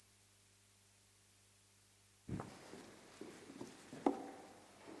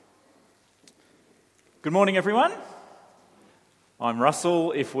Good morning, everyone. I'm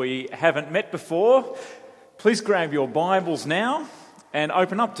Russell. If we haven't met before, please grab your Bibles now and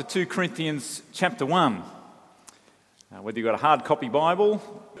open up to 2 Corinthians chapter 1. Whether you've got a hard copy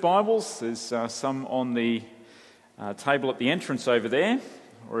Bibles, there's some on the table at the entrance over there,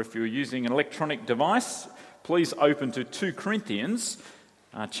 or if you're using an electronic device, please open to 2 Corinthians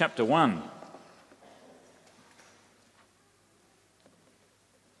chapter 1.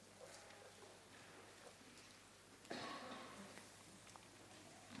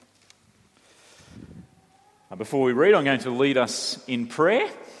 Before we read, I'm going to lead us in prayer,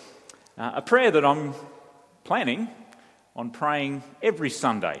 a prayer that I'm planning on praying every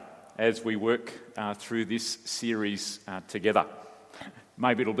Sunday as we work through this series together.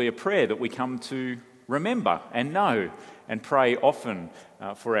 Maybe it'll be a prayer that we come to remember and know and pray often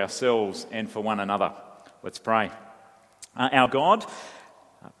for ourselves and for one another. Let's pray. Our God,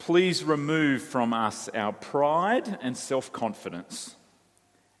 please remove from us our pride and self-confidence,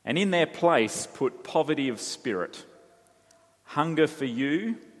 and in their place put poverty of spirit, hunger for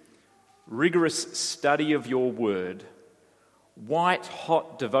you, rigorous study of your word,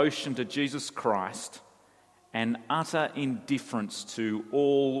 white-hot devotion to Jesus Christ, and utter indifference to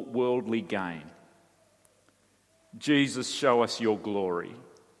all worldly gain. Jesus, show us your glory.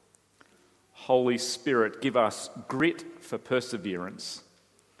 Holy Spirit, give us grit for perseverance.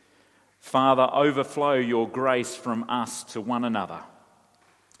 Father, overflow your grace from us to one another.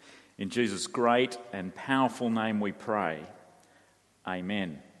 In Jesus' great and powerful name we pray.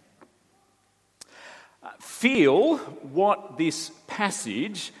 Amen. Feel what this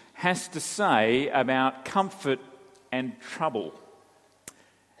passage has to say about comfort and trouble.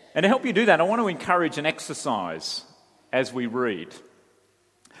 And to help you do that, I want to encourage an exercise as we read.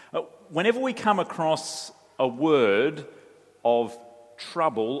 Whenever we come across a word of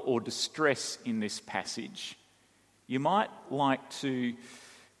trouble or distress in this passage, you might like to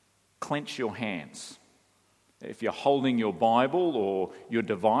clench your hands. If you're holding your Bible or your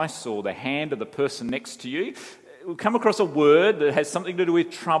device or the hand of the person next to you, we'll come across a word that has something to do with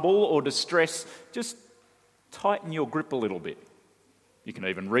trouble or distress, just tighten your grip a little bit. You can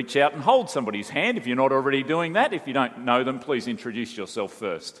even reach out and hold somebody's hand if you're not already doing that. If you don't know them, please introduce yourself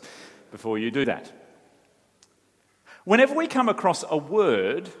first before you do that. Whenever we come across a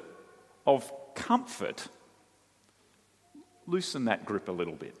word of comfort, loosen that grip a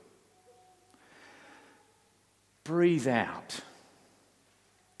little bit. Breathe out.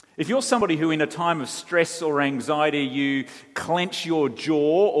 If you're somebody who in a time of stress or anxiety you clench your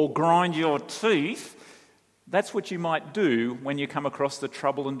jaw or grind your teeth, that's what you might do when you come across the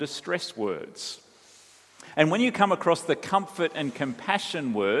trouble and distress words. And when you come across the comfort and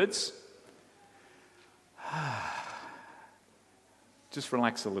compassion words, just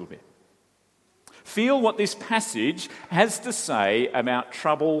relax a little bit. Feel what this passage has to say about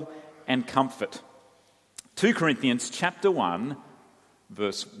trouble and comfort. 2 Corinthians chapter 1,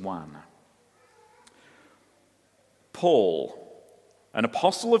 verse 1. Paul, an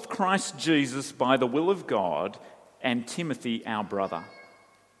apostle of Christ Jesus by the will of God, and Timothy, our brother,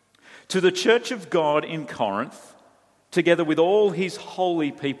 to the church of God in Corinth, together with all his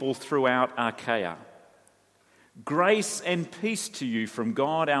holy people throughout Achaia. Grace and peace to you from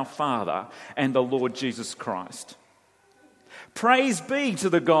God our Father and the Lord Jesus Christ. Praise be to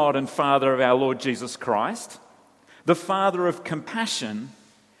the God and Father of our Lord Jesus Christ, the Father of compassion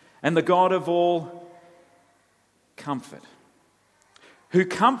and the God of all comfort, who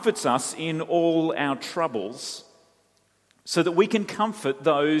comforts us in all our troubles, so that we can comfort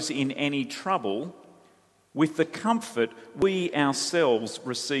those in any trouble with the comfort we ourselves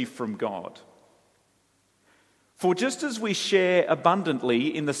receive from God. For just as we share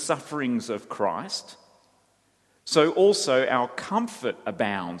abundantly in the sufferings of Christ, so also our comfort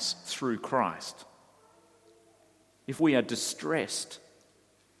abounds through Christ. If we are distressed,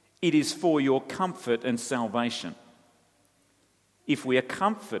 it is for your comfort and salvation. If we are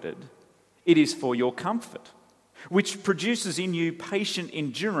comforted, it is for your comfort, which produces in you patient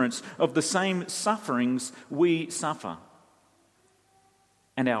endurance of the same sufferings we suffer.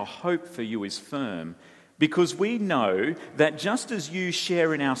 And our hope for you is firm, because we know that just as you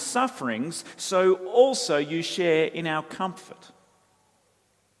share in our sufferings, so also you share in our comfort.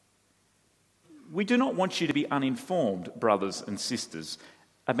 We do not want you to be uninformed, brothers and sisters,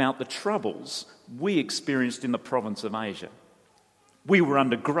 about the troubles we experienced in the province of Asia. We were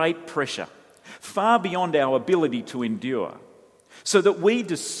under great pressure, far beyond our ability to endure, so that we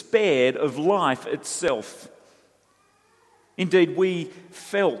despaired of life itself. Indeed, we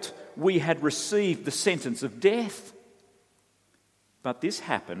felt we had received the sentence of death. But this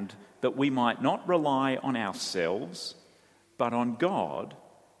happened that we might not rely on ourselves, but on God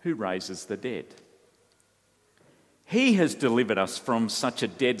who raises the dead. He has delivered us from such a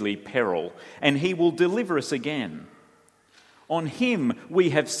deadly peril, and he will deliver us again. On him we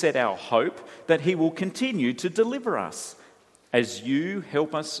have set our hope that he will continue to deliver us, as you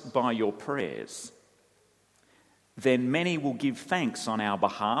help us by your prayers. Then many will give thanks on our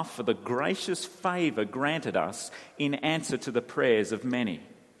behalf for the gracious favour granted us in answer to the prayers of many.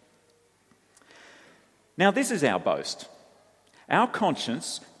 Now this is our boast. Our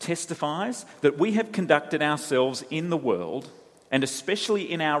conscience testifies that we have conducted ourselves in the world, and especially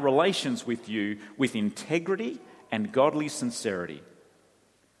in our relations with you, with integrity and godly sincerity.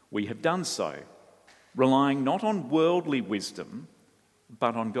 We have done so, relying not on worldly wisdom,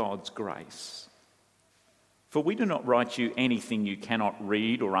 but on God's grace. For we do not write you anything you cannot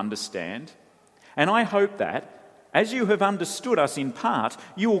read or understand, and I hope that, as you have understood us in part,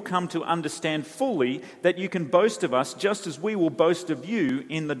 you will come to understand fully that you can boast of us just as we will boast of you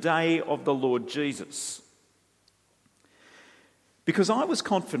in the day of the Lord Jesus. Because I was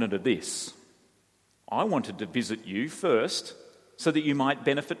confident of this, I wanted to visit you first so that you might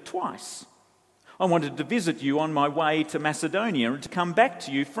benefit twice. I wanted to visit you on my way to Macedonia and to come back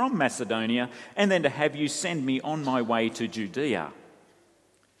to you from Macedonia and then to have you send me on my way to Judea.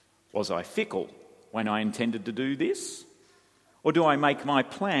 Was I fickle when I intended to do this? Or do I make my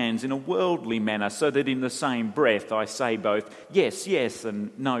plans in a worldly manner so that in the same breath I say both yes, yes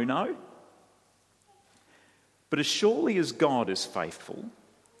and no, no? But as surely as God is faithful,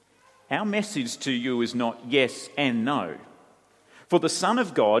 our message to you is not yes and no. For the Son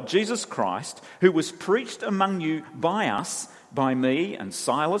of God, Jesus Christ, who was preached among you by us, by me and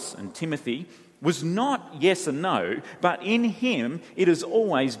Silas and Timothy, was not yes and no, but in him it has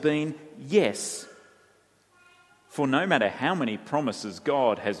always been yes. For no matter how many promises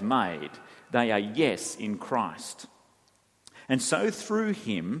God has made, they are yes in Christ. And so through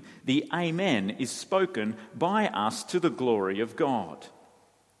him the Amen is spoken by us to the glory of God.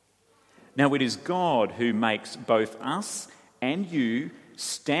 Now it is God who makes both us and you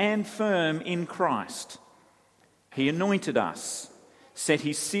stand firm in Christ. He anointed us, set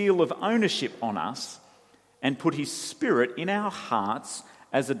his seal of ownership on us, and put his Spirit in our hearts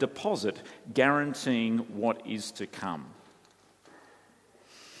as a deposit guaranteeing what is to come.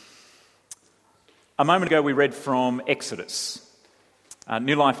 A moment ago we read from Exodus.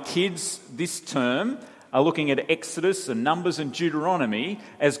 New Life kids this term are looking at Exodus and Numbers and Deuteronomy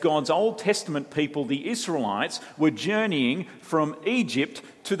as God's Old Testament people, the Israelites, were journeying from Egypt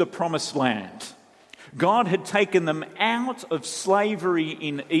to the Promised Land. God had taken them out of slavery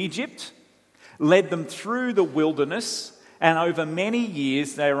in Egypt, led them through the wilderness, and over many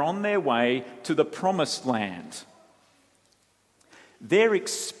years they are on their way to the Promised Land. Their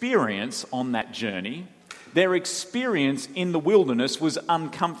experience on that journey, their experience in the wilderness was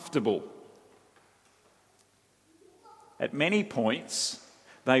uncomfortable. At many points,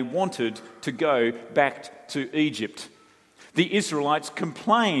 they wanted to go back to Egypt. The Israelites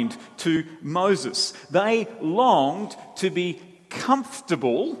complained to Moses. They longed to be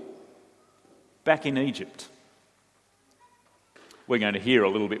comfortable back in Egypt. We're going to hear a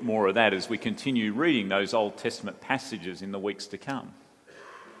little bit more of that as we continue reading those Old Testament passages in the weeks to come.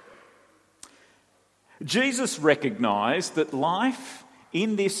 Jesus recognised that life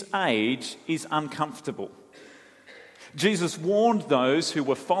in this age is uncomfortable. Jesus warned those who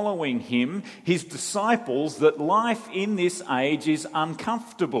were following him, his disciples, that life in this age is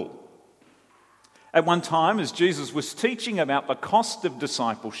uncomfortable. At one time, as Jesus was teaching about the cost of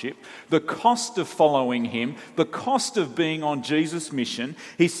discipleship, the cost of following him, the cost of being on Jesus' mission,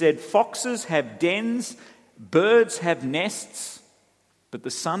 he said, "Foxes have dens, birds have nests, but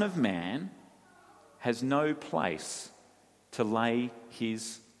the Son of Man has no place to lay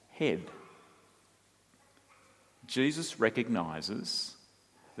his head." Jesus recognises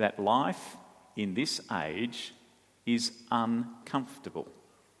that life in this age is uncomfortable.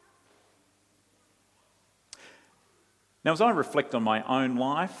 Now, as I reflect on my own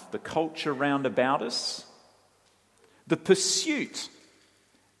life, the culture round about us, the pursuit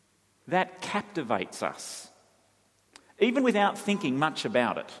that captivates us, even without thinking much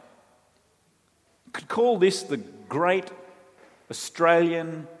about it, could call this the great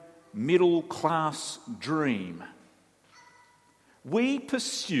Australian middle-class dream. We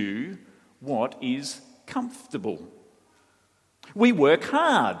pursue what is comfortable. We work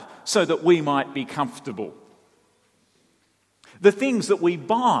hard so that we might be comfortable. The things that we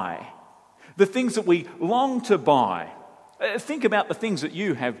buy, the things that we long to buy. Think about the things that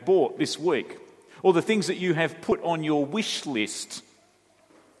you have bought this week, or the things that you have put on your wish list.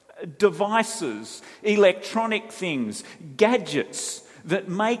 devices, electronic things, gadgets that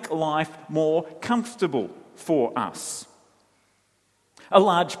make life more comfortable for us. A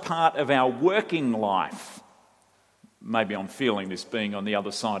large part of our working life, maybe I'm feeling this being on the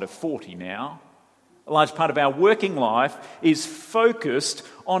other side of 40 now, a large part of our working life is focused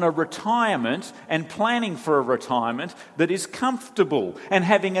on a retirement and planning for a retirement that is comfortable and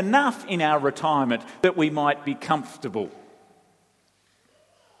having enough in our retirement that we might be comfortable.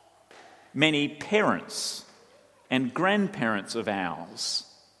 Many parents and grandparents of ours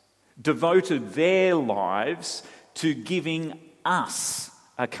devoted their lives to giving us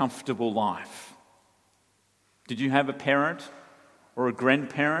a comfortable life. Did you have a parent or a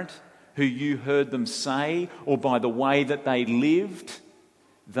grandparent who you heard them say, or by the way that they lived,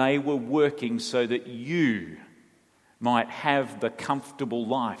 they were working so that you might have the comfortable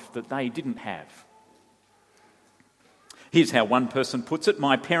life that they didn't have? Here's how one person puts it: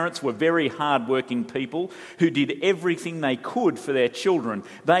 my parents were very hard-working people who did everything they could for their children.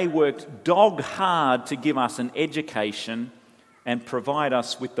 They worked dog hard to give us an education and provide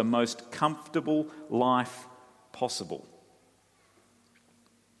us with the most comfortable life possible.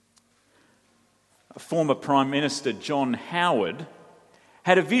 Former Prime Minister John Howard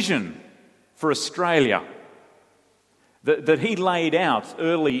had a vision for Australia that he laid out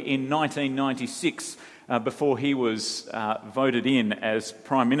early in 1996 before he was voted in as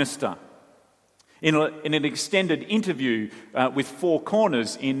Prime Minister. In an extended interview with Four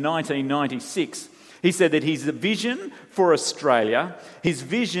Corners in 1996, he said that his vision for Australia, his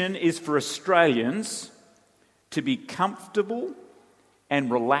vision is for Australians to be comfortable and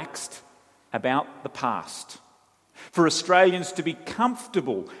relaxed about the past. For Australians to be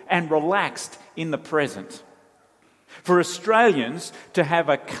comfortable and relaxed in the present. For Australians to have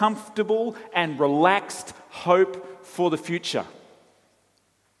a comfortable and relaxed hope for the future.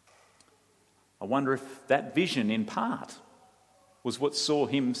 I wonder if that vision, in part, was what saw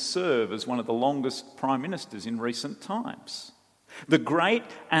him serve as one of the longest prime ministers in recent times. The great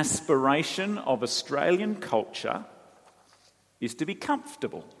aspiration of Australian culture is to be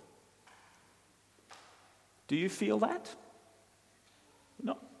comfortable. Do you feel that?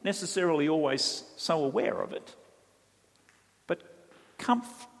 Not necessarily always so aware of it, but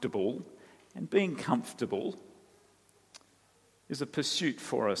comfortable and being comfortable is a pursuit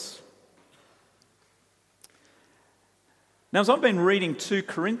for us. Now, as I've been reading 2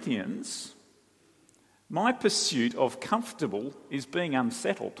 Corinthians, my pursuit of comfortable is being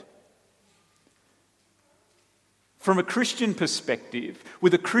unsettled. From a Christian perspective,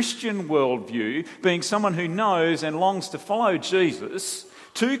 with a Christian worldview, being someone who knows and longs to follow Jesus,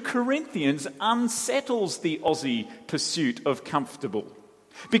 2 Corinthians unsettles the Aussie pursuit of comfortable.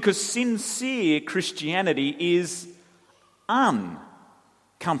 Because sincere Christianity is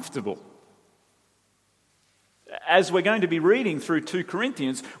uncomfortable. As we're going to be reading through 2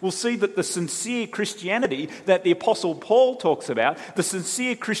 Corinthians, we'll see that the sincere Christianity that the Apostle Paul talks about, the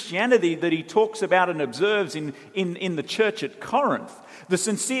sincere Christianity that he talks about and observes in the church at Corinth, the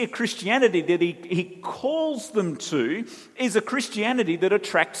sincere Christianity that he calls them to, is a Christianity that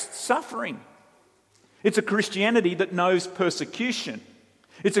attracts suffering. It's a Christianity that knows persecution.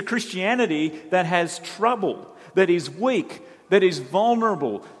 It's a Christianity that has trouble, that is weak, that is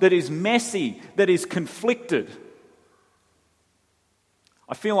vulnerable, that is messy, that is conflicted.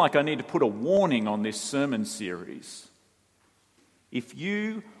 I feel like I need to put a warning on this sermon series. If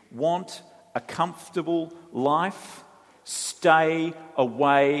you want a comfortable life, stay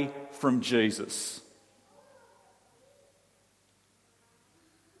away from Jesus.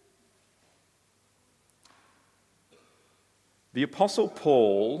 The Apostle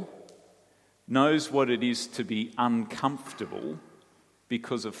Paul knows what it is to be uncomfortable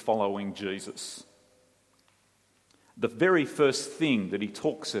because of following Jesus. The very first thing that he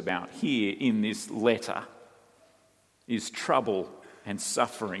talks about here in this letter is trouble and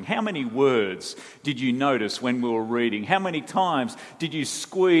suffering. How many words did you notice when we were reading? How many times did you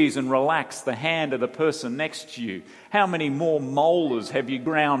squeeze and relax the hand of the person next to you? How many more molars have you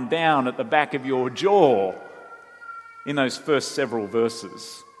ground down at the back of your jaw in those first several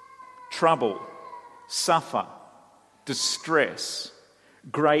verses? Trouble, suffer, distress,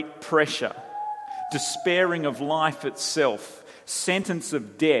 great pressure, despairing of life itself, sentence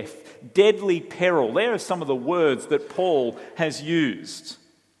of death, deadly peril. There are some of the words that Paul has used.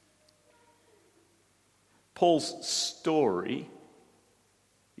 Paul's story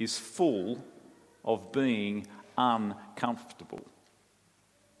is full of being uncomfortable.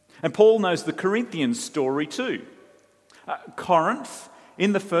 And Paul knows the Corinthian story too. Corinth,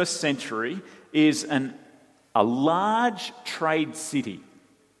 in the first century, is a large trade city.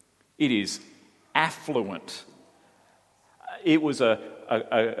 It is affluent. It was a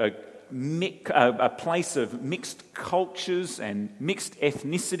place of mixed cultures and mixed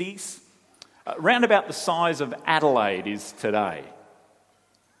ethnicities, around about the size of Adelaide is today.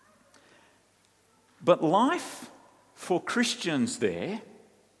 But life for Christians there,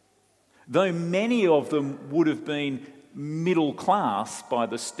 though many of them would have been middle class by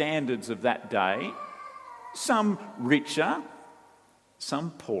the standards of that day, some richer,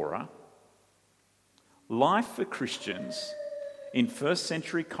 some poorer, life for Christians in first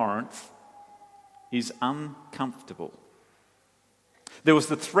century Corinth is uncomfortable. There was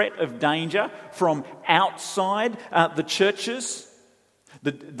the threat of danger from outside the churches,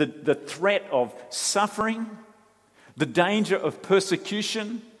 the threat of suffering, the danger of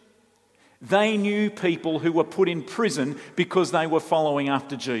persecution. They knew people who were put in prison because they were following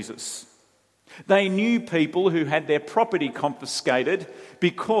after Jesus. They knew people who had their property confiscated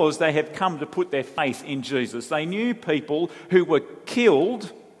because they had come to put their faith in Jesus. They knew people who were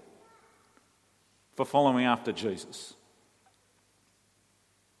killed for following after Jesus.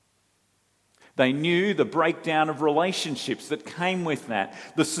 They knew the breakdown of relationships that came with that,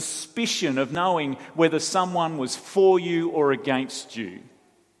 the suspicion of knowing whether someone was for you or against you.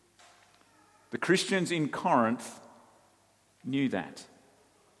 The Christians in Corinth knew that.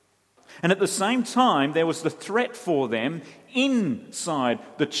 And at the same time, there was the threat for them inside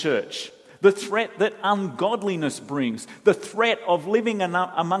the church. The threat that ungodliness brings. The threat of living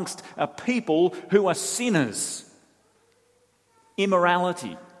amongst a people who are sinners.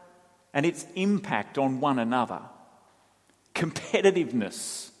 Immorality and its impact on one another.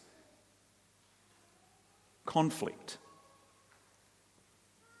 Competitiveness. Conflict.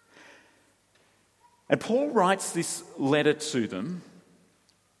 And Paul writes this letter to them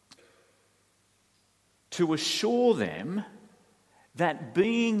to assure them that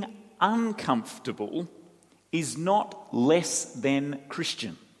being uncomfortable is not less than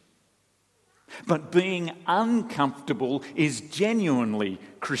Christian. But being uncomfortable is genuinely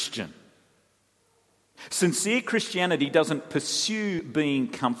Christian. Sincere Christianity doesn't pursue being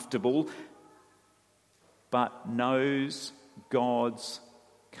comfortable, but knows God's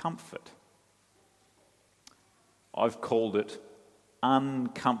comfort. I've called it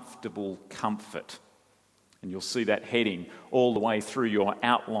uncomfortable comfort. And you'll see that heading all the way through your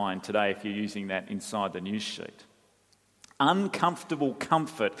outline today if you're using that inside the news sheet. Uncomfortable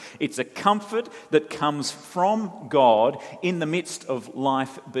comfort. It's a comfort that comes from God in the midst of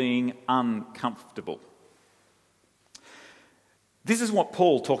life being uncomfortable. This is what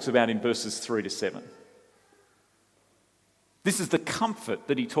Paul talks about in verses 3 to 7. This is the comfort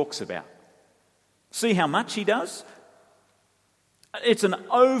that he talks about. See how much he does? It's an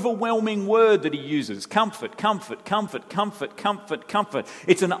overwhelming word that he uses. Comfort, comfort, comfort, comfort, comfort, comfort.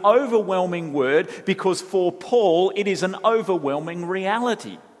 It's an overwhelming word because for Paul it is an overwhelming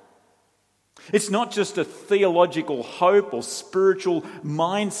reality. It's not just a theological hope or spiritual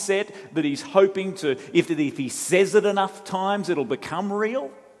mindset that he's hoping to, if he says it enough times, it'll become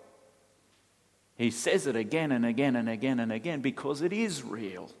real. He says it again and again and again and again because it is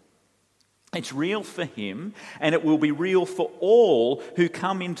real. It's real for him, and it will be real for all who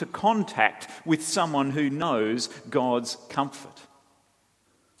come into contact with someone who knows God's comfort.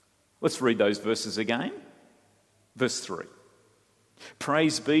 Let's read those verses again. Verse 3.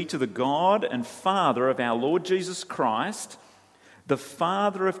 Praise be to the God and Father of our Lord Jesus Christ, the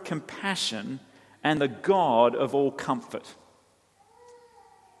Father of compassion and the God of all comfort.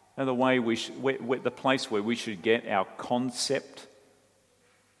 And the place where we should get our concept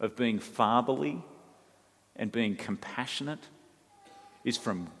of being fatherly and being compassionate is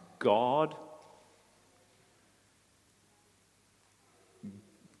from God.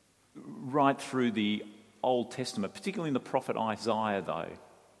 Right through the Old Testament, particularly in the prophet Isaiah, though,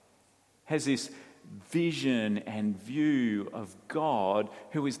 has this vision and view of God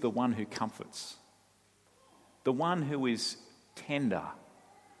who is the one who comforts, the one who is tender,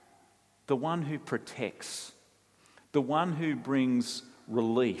 the one who protects, the one who brings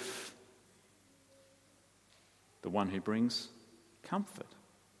relief, the one who brings comfort.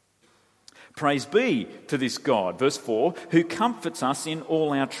 Praise be to this God, verse 4, who comforts us in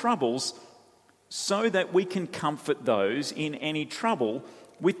all our troubles so that we can comfort those in any trouble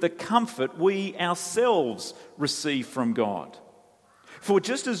with the comfort we ourselves receive from God. For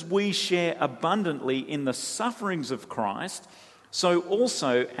just as we share abundantly in the sufferings of Christ, so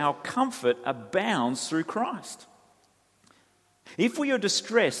also our comfort abounds through Christ. If we are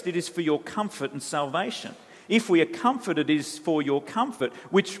distressed, it is for your comfort and salvation. If we are comforted, it is for your comfort,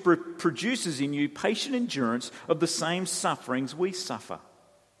 which produces in you patient endurance of the same sufferings we suffer.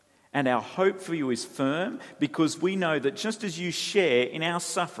 And our hope for you is firm because we know that just as you share in our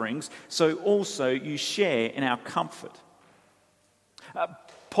sufferings, so also you share in our comfort.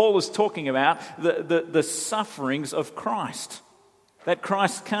 Paul is talking about the sufferings of Christ. That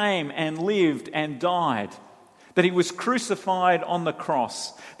Christ came and lived and died. That he was crucified on the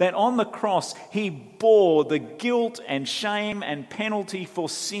cross. That on the cross he bore the guilt and shame and penalty for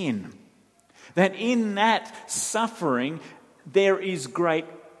sin. That in that suffering there is great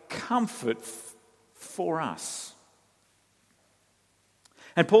comfort for us.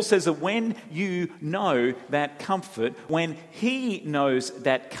 And Paul says that when you know that comfort, when he knows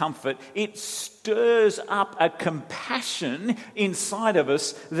that comfort, it stirs up a compassion inside of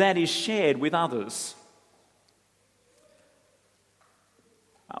us that is shared with others.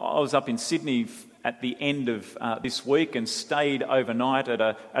 I was up in Sydney at the end of this week and stayed overnight at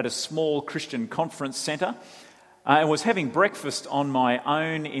a small Christian conference centre. I was having breakfast on my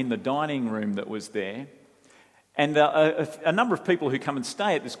own in the dining room that was there. And a number of people who come and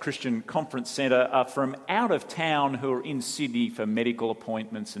stay at this Christian conference centre are from out of town who are in Sydney for medical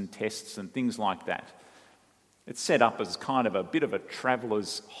appointments and tests and things like that. It's set up as kind of a bit of a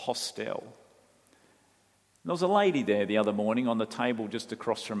traveller's hostel. There was a lady there the other morning on the table just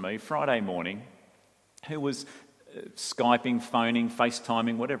across from me, Friday morning, who was Skyping, phoning,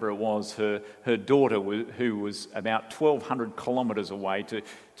 FaceTiming, whatever it was, her daughter, who was about 1,200 kilometres away,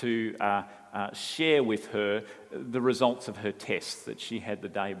 to share with her the results of her tests that she had the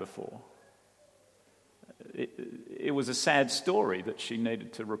day before. It was a sad story that she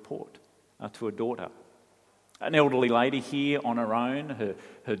needed to report to her daughter. An elderly lady here on her own,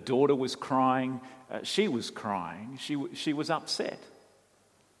 her daughter was crying, she was crying, she was upset.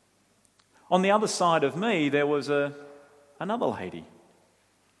 On the other side of me, there was another lady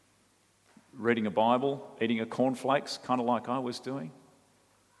reading a Bible, eating a cornflakes, kind of like I was doing,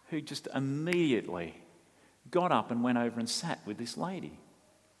 who just immediately got up and went over and sat with this lady.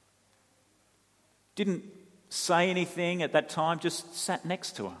 Didn't say anything at that time, just sat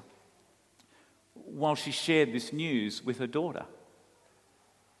next to her while she shared this news with her daughter.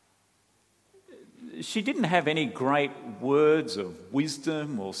 She didn't have any great words of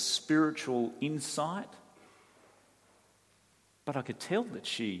wisdom or spiritual insight, but I could tell that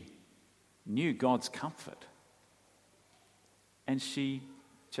she knew God's comfort. And she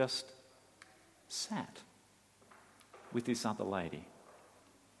just sat with this other lady.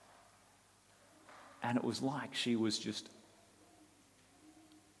 And it was like she was just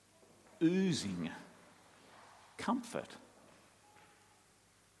oozing comfort.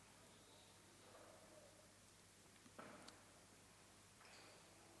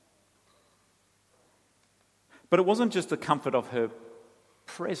 But it wasn't just the comfort of her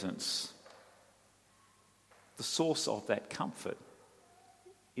presence. The source of that comfort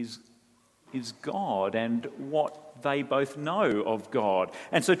is God and what they both know of God.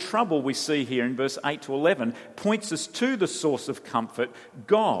 And so trouble, we see here in verse 8 to 11, points us to the source of comfort,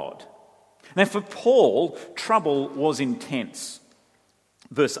 God. Now for Paul, trouble was intense.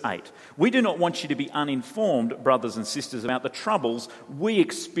 Verse 8, we do not want you to be uninformed, brothers and sisters, about the troubles we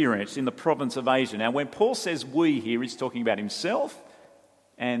experienced in the province of Asia. Now when Paul says we here, he's talking about himself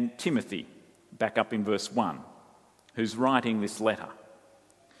and Timothy, back up in verse 1, who's writing this letter.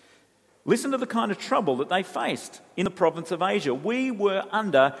 Listen to the kind of trouble that they faced in the province of Asia. We were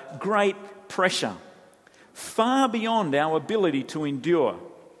under great pressure, far beyond our ability to endure,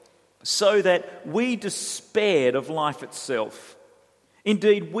 so that we despaired of life itself.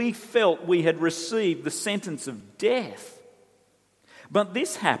 Indeed, we felt we had received the sentence of death. But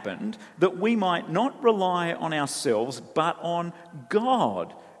this happened that we might not rely on ourselves, but on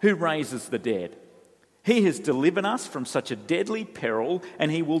God, who raises the dead. He has delivered us from such a deadly peril, and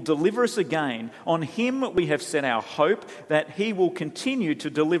he will deliver us again. On him we have set our hope that he will continue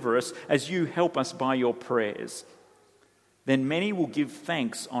to deliver us as you help us by your prayers. Then many will give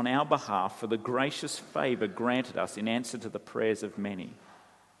thanks on our behalf for the gracious favour granted us in answer to the prayers of many.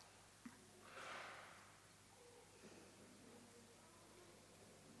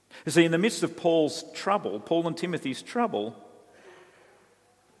 You see, in the midst of Paul's trouble, Paul and Timothy's trouble,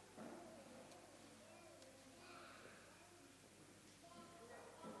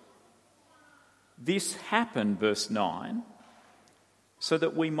 this happened, verse 9, so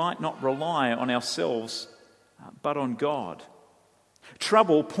that we might not rely on ourselves but on God.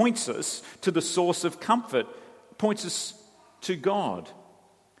 Trouble points us to the source of comfort, points us to God,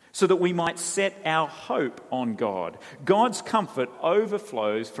 so that we might set our hope on God. God's comfort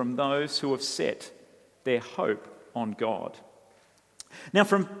overflows from those who have set their hope on God. Now,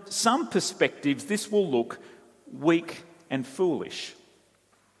 from some perspectives, this will look weak and foolish.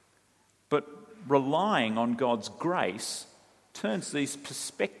 But relying on God's grace turns these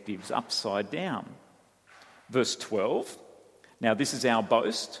perspectives upside down. Verse 12, now this is our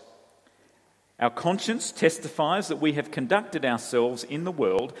boast. Our conscience testifies that we have conducted ourselves in the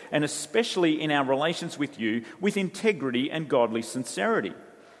world, and especially in our relations with you, with integrity and godly sincerity.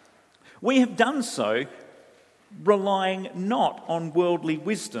 We have done so relying not on worldly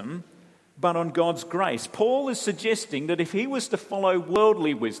wisdom, but on God's grace. Paul is suggesting that if he was to follow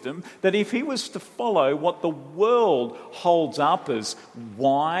worldly wisdom, that if he was to follow what the world holds up as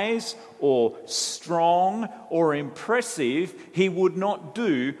wise or strong or impressive, he would not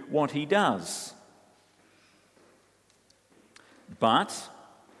do what he does. But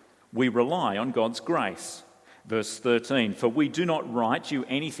we rely on God's grace. Verse 13, for we do not write you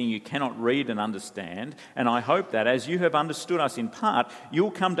anything you cannot read and understand, and I hope that as you have understood us in part, you'll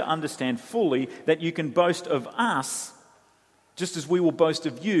come to understand fully that you can boast of us just as we will boast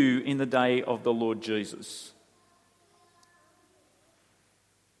of you in the day of the Lord Jesus.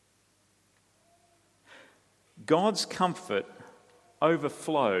 God's comfort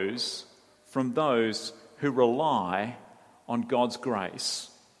overflows from those who rely on God's grace,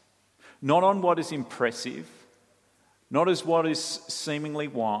 not on what is impressive, not as what is seemingly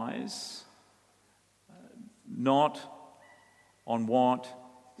wise, not on what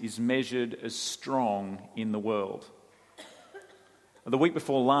is measured as strong in the world. The week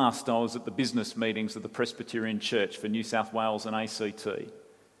before last, I was at the business meetings of the Presbyterian Church for New South Wales and ACT.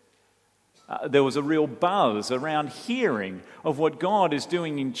 There was a real buzz around hearing of what God is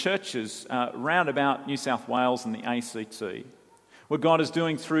doing in churches round about New South Wales and the ACT. What God is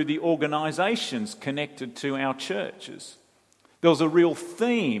doing through the organisations connected to our churches. There was a real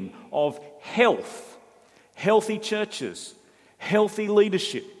theme of health, healthy churches, healthy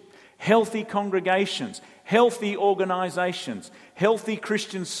leadership, healthy congregations, healthy organisations, healthy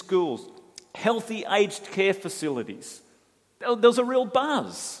Christian schools, healthy aged care facilities. There was a real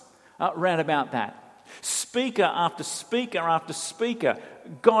buzz around about that. Speaker after speaker after speaker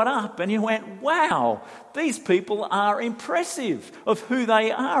got up and you went, wow, these people are impressive of who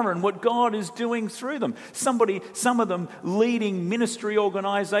they are and what God is doing through them. Some of them leading ministry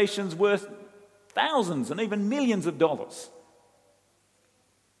organisations worth thousands and even millions of dollars.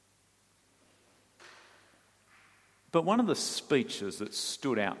 But one of the speeches that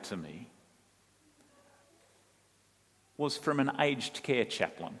stood out to me was from an aged care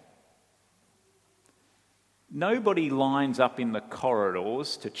chaplain. Nobody lines up in the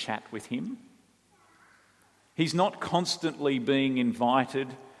corridors to chat with him. He's not constantly being invited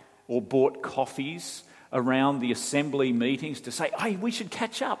or bought coffees around the assembly meetings to say, hey, we should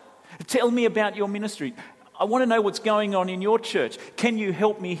catch up. Tell me about your ministry. I want to know what's going on in your church. Can you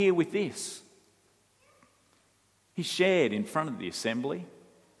help me here with this? He shared in front of the assembly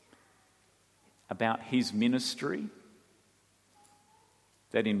about his ministry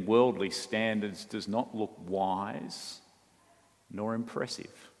that in worldly standards does not look wise nor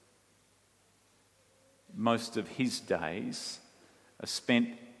impressive. Most of his days are spent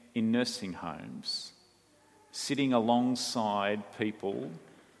in nursing homes, sitting alongside people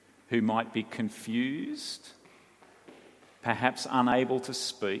who might be confused, perhaps unable to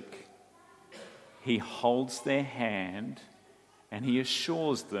speak. He holds their hand and he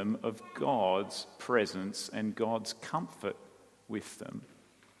assures them of God's presence and God's comfort with them.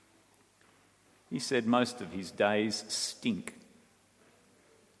 He said most of his days stink,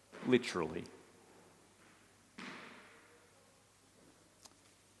 literally.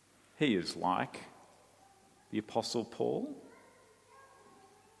 He is like the Apostle Paul,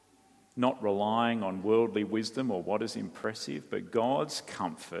 not relying on worldly wisdom or what is impressive, but God's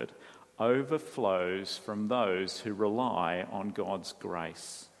comfort overflows from those who rely on God's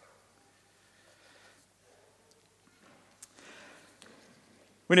grace.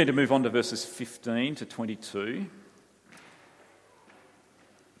 We need to move on to verses 15 to 22.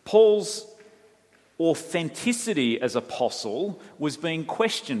 Paul's authenticity as apostle was being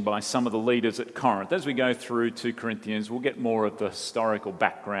questioned by some of the leaders at Corinth. As we go through 2 Corinthians, we'll get more of the historical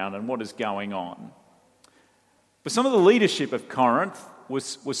background and what is going on. But some of the leadership of Corinth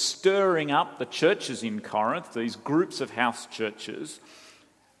was stirring up the churches in Corinth, these groups of house churches,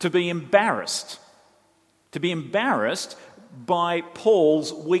 to be embarrassed by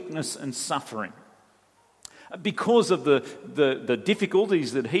Paul's weakness and suffering. Because of the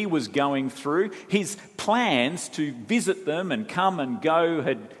difficulties that he was going through, his plans to visit them and come and go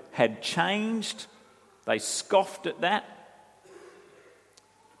had changed. They scoffed at that.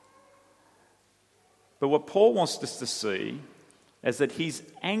 But what Paul wants us to see is that his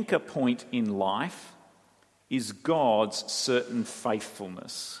anchor point in life is God's certain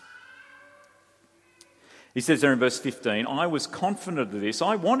faithfulness. He says there in verse 15, I was confident of this.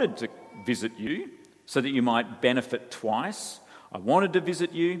 I wanted to visit you so that you might benefit twice. I wanted to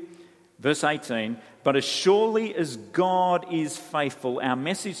visit you. Verse 18, but as surely as God is faithful, our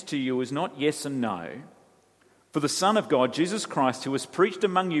message to you is not yes and no. For the Son of God, Jesus Christ, who was preached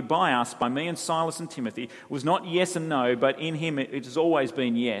among you by us, by me and Silas and Timothy, was not yes and no, but in him it has always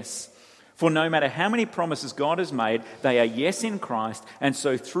been yes. For no matter how many promises God has made, they are yes in Christ, and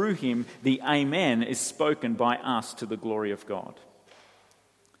so through him the Amen is spoken by us to the glory of God.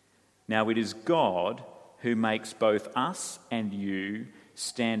 Now it is God who makes both us and you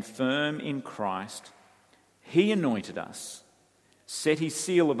stand firm in Christ. He anointed us, set his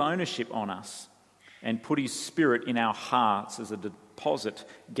seal of ownership on us, and put his Spirit in our hearts as a deposit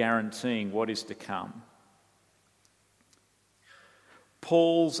guaranteeing what is to come.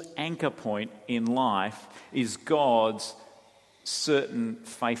 Paul's anchor point in life is God's certain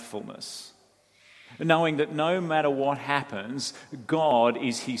faithfulness. Knowing that no matter what happens, God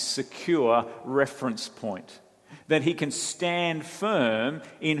is his secure reference point. That he can stand firm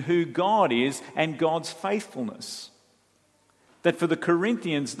in who God is and God's faithfulness. That for the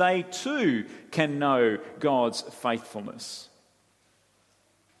Corinthians, they too can know God's faithfulness.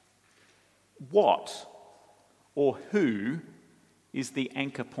 What or who is the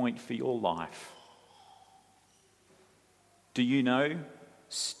anchor point for your life? Do you know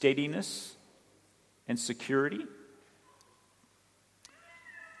steadiness and security?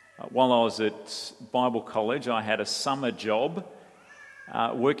 While I was at Bible college, I had a summer job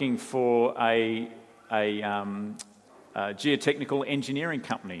working for a geotechnical engineering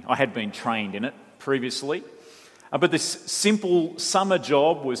company. I had been trained in it previously. But this simple summer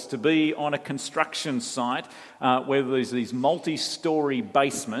job was to be on a construction site where there's these multi-storey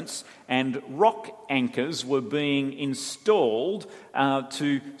basements and rock anchors were being installed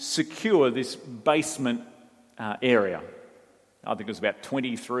to secure this basement area. I think it was about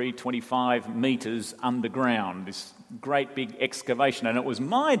 23, 25 metres underground, this great big excavation. And it was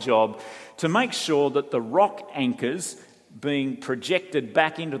my job to make sure that the rock anchors being projected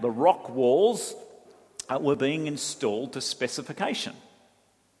back into the rock walls were being installed to specification.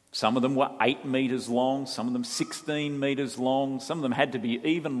 Some of them were 8 metres long, some of them 16 metres long, some of them had to be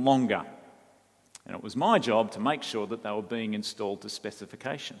even longer. And it was my job to make sure that they were being installed to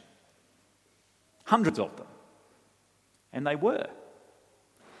specification. Hundreds of them. And they were.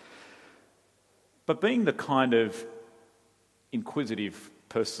 But being the kind of inquisitive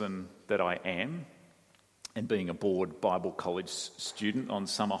person that I am, and being a bored Bible college student on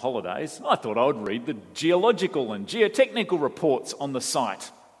summer holidays, I thought I would read the geological and geotechnical reports on the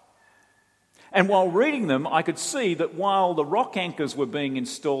site. And while reading them, I could see that while the rock anchors were being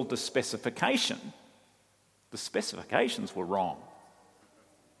installed to specification, the specifications were wrong.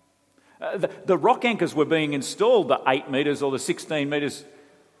 The rock anchors were being installed, the 8 metres or the 16 metres,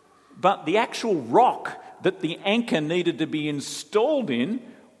 but the actual rock that the anchor needed to be installed in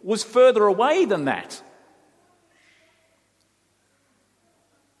was further away than that.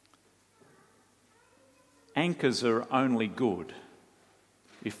 Anchors are only good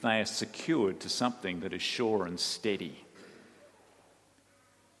if they are secured to something that is sure and steady.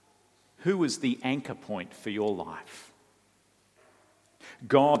 Who is the anchor point for your life?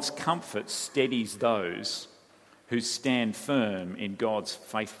 God's comfort steadies those who stand firm in God's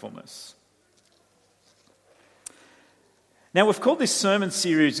faithfulness. Now, we've called this sermon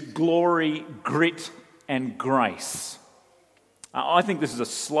series Glory, Grit and Grace. I think this is a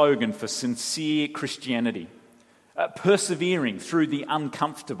slogan for sincere Christianity, persevering through the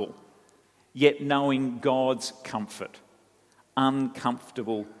uncomfortable, yet knowing God's comfort,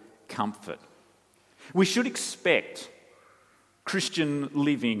 uncomfortable comfort. We should expect Christian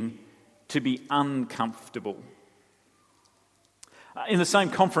living to be uncomfortable. In the same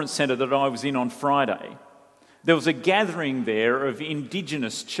conference centre that I was in on Friday, there was a gathering there of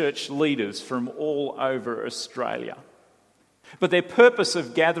Indigenous church leaders from all over Australia. But their purpose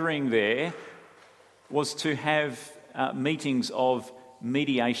of gathering there was to have meetings of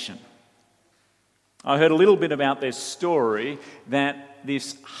mediation. I heard a little bit about their story, that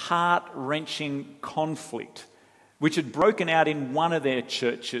this heart-wrenching conflict, which had broken out in one of their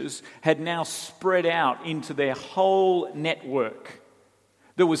churches, had now spread out into their whole network,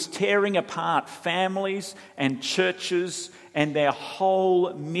 that was tearing apart families and churches and their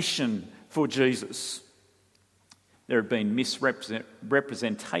whole mission for Jesus. There had been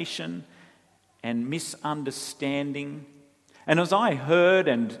misrepresentation and misunderstanding. And as I heard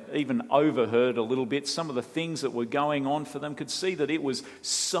and even overheard a little bit some of the things that were going on for them, could see that it was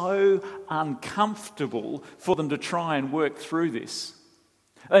so uncomfortable for them to try and work through this.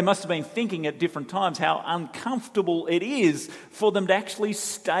 They must have been thinking at different times how uncomfortable it is for them to actually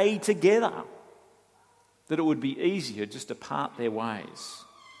stay together, that it would be easier just to part their ways.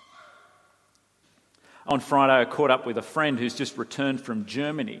 On Friday, I caught up with a friend who's just returned from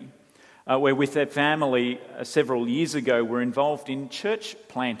Germany, where with their family several years ago were involved in church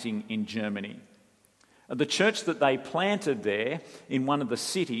planting in Germany. The church that they planted there in one of the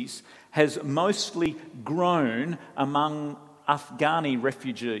cities has mostly grown among Afghani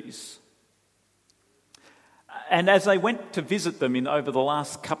refugees. And as they went to visit them over the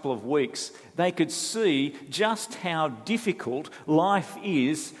last couple of weeks, they could see just how difficult life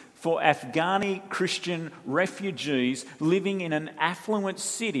is for Afghani Christian refugees living in an affluent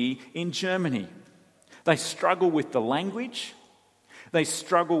city in Germany. They struggle with the language, they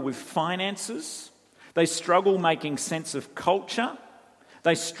struggle with finances, they struggle making sense of culture,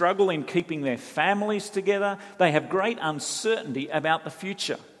 they struggle in keeping their families together, they have great uncertainty about the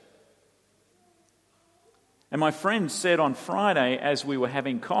future. And my friend said on Friday as we were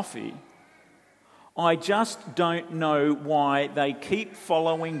having coffee, I just don't know why they keep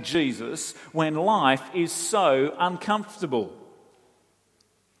following Jesus when life is so uncomfortable.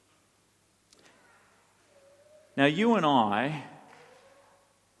 Now, you and I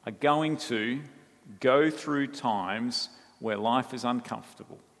are going to go through times where life is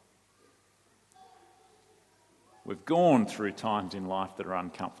uncomfortable. We've gone through times in life that are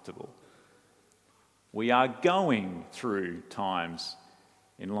uncomfortable. We are going through times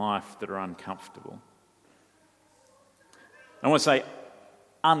in life that are uncomfortable. I want to say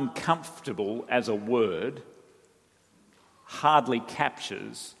uncomfortable as a word hardly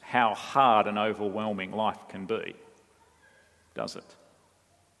captures how hard and overwhelming life can be, does it?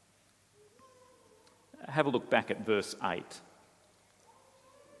 Have a look back at verse 8.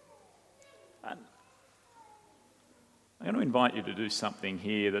 I'm going to invite you to do something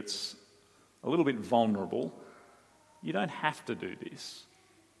here that's a little bit vulnerable. You don't have to do this.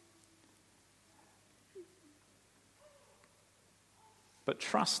 But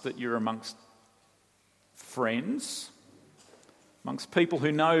trust that you're amongst friends, amongst people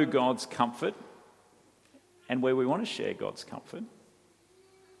who know God's comfort and where we want to share God's comfort.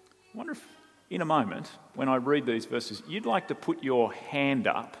 I wonder if in a moment, when I read these verses, you'd like to put your hand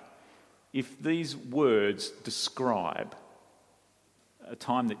up if these words describe a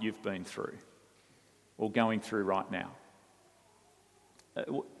time that you've been through or going through right now.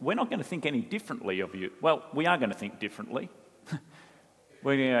 We're not going to think any differently of you. Well, we are going to think differently.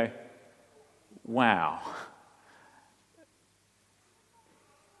 We're going to go, wow.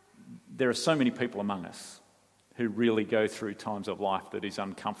 There are so many people among us who really go through times of life that is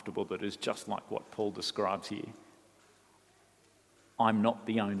uncomfortable, that is just like what Paul describes here. I'm not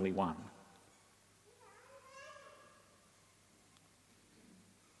the only one.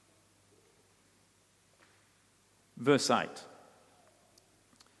 Verse 8.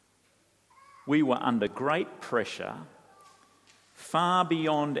 We were under great pressure, far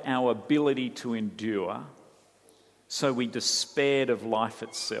beyond our ability to endure, so we despaired of life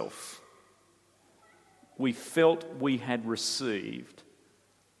itself. We felt we had received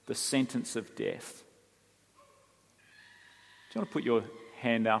the sentence of death. Do you want to put your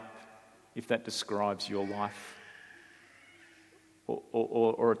hand up if that describes your life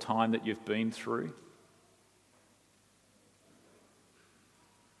or a time that you've been through?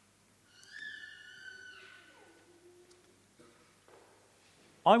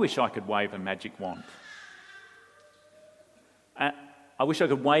 I wish I could wave a magic wand. I wish I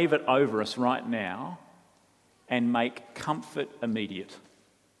could wave it over us right now and make comfort immediate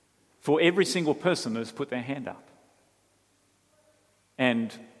for every single person who's put their hand up.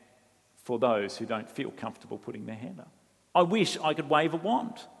 And for those who don't feel comfortable putting their hand up. I wish I could wave a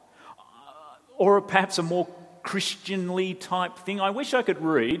wand. Or perhaps a more Christianly type thing. I wish I could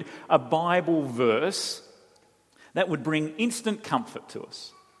read a Bible verse that would bring instant comfort to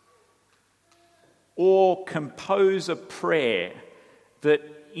us. Or compose a prayer that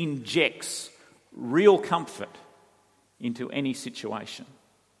injects real comfort into any situation.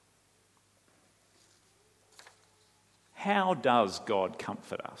 How does God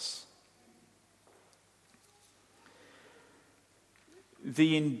comfort us?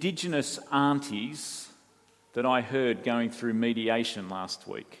 The Indigenous aunties that I heard going through mediation last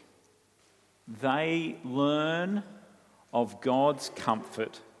week, they learn of God's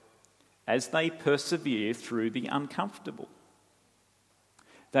comfort as they persevere through the uncomfortable.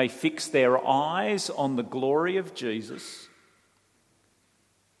 They fix their eyes on the glory of Jesus.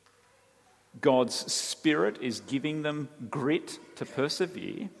 God's Spirit is giving them grit to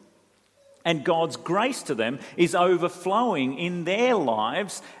persevere. And God's grace to them is overflowing in their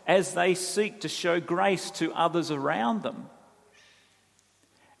lives as they seek to show grace to others around them.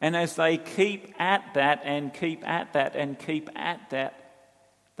 And as they keep at that and keep at that and keep at that,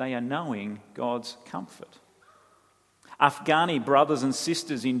 they are knowing God's comfort. Afghani brothers and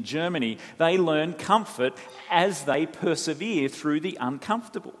sisters in Germany, they learn comfort as they persevere through the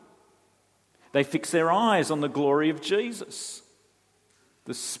uncomfortable. They fix their eyes on the glory of Jesus.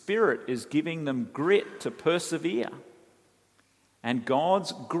 The Spirit is giving them grit to persevere. And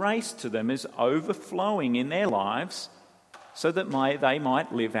God's grace to them is overflowing in their lives so that they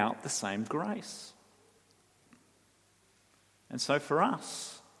might live out the same grace. And so for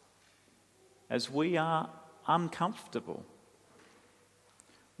us, as we are uncomfortable,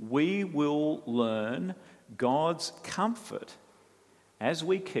 we will learn God's comfort as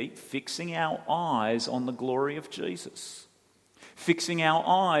we keep fixing our eyes on the glory of Jesus, fixing our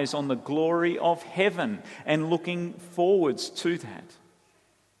eyes on the glory of heaven and looking forwards to that.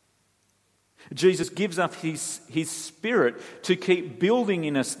 Jesus gives us his Spirit to keep building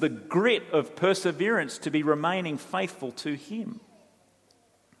in us the grit of perseverance to be remaining faithful to him.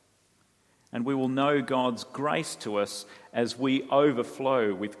 And we will know God's grace to us as we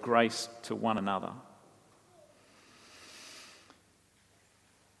overflow with grace to one another.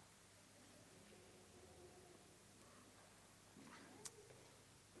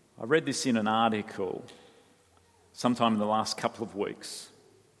 I read this in an article sometime in the last couple of weeks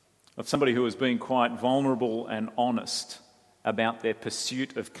of somebody who was being quite vulnerable and honest about their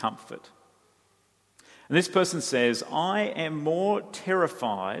pursuit of comfort. And this person says, "I am more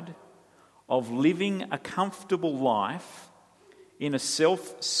terrified of living a comfortable life in a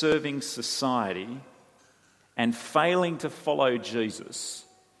self-serving society and failing to follow Jesus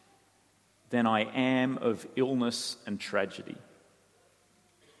than I am of illness and tragedy."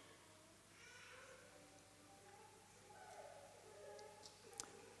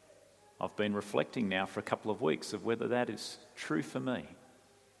 I've been reflecting now for a couple of weeks of whether that is true for me.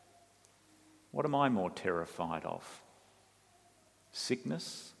 What am I more terrified of?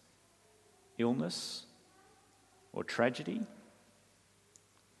 Sickness, illness, or tragedy?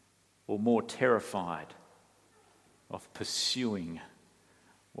 Or more terrified of pursuing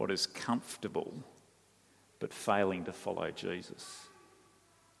what is comfortable but failing to follow Jesus?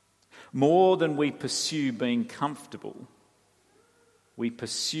 More than we pursue being comfortable, we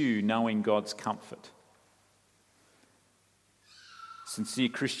pursue knowing God's comfort. Sincere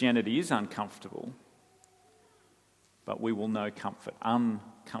Christianity is uncomfortable, but we will know comfort,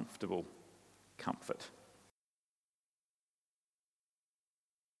 uncomfortable comfort.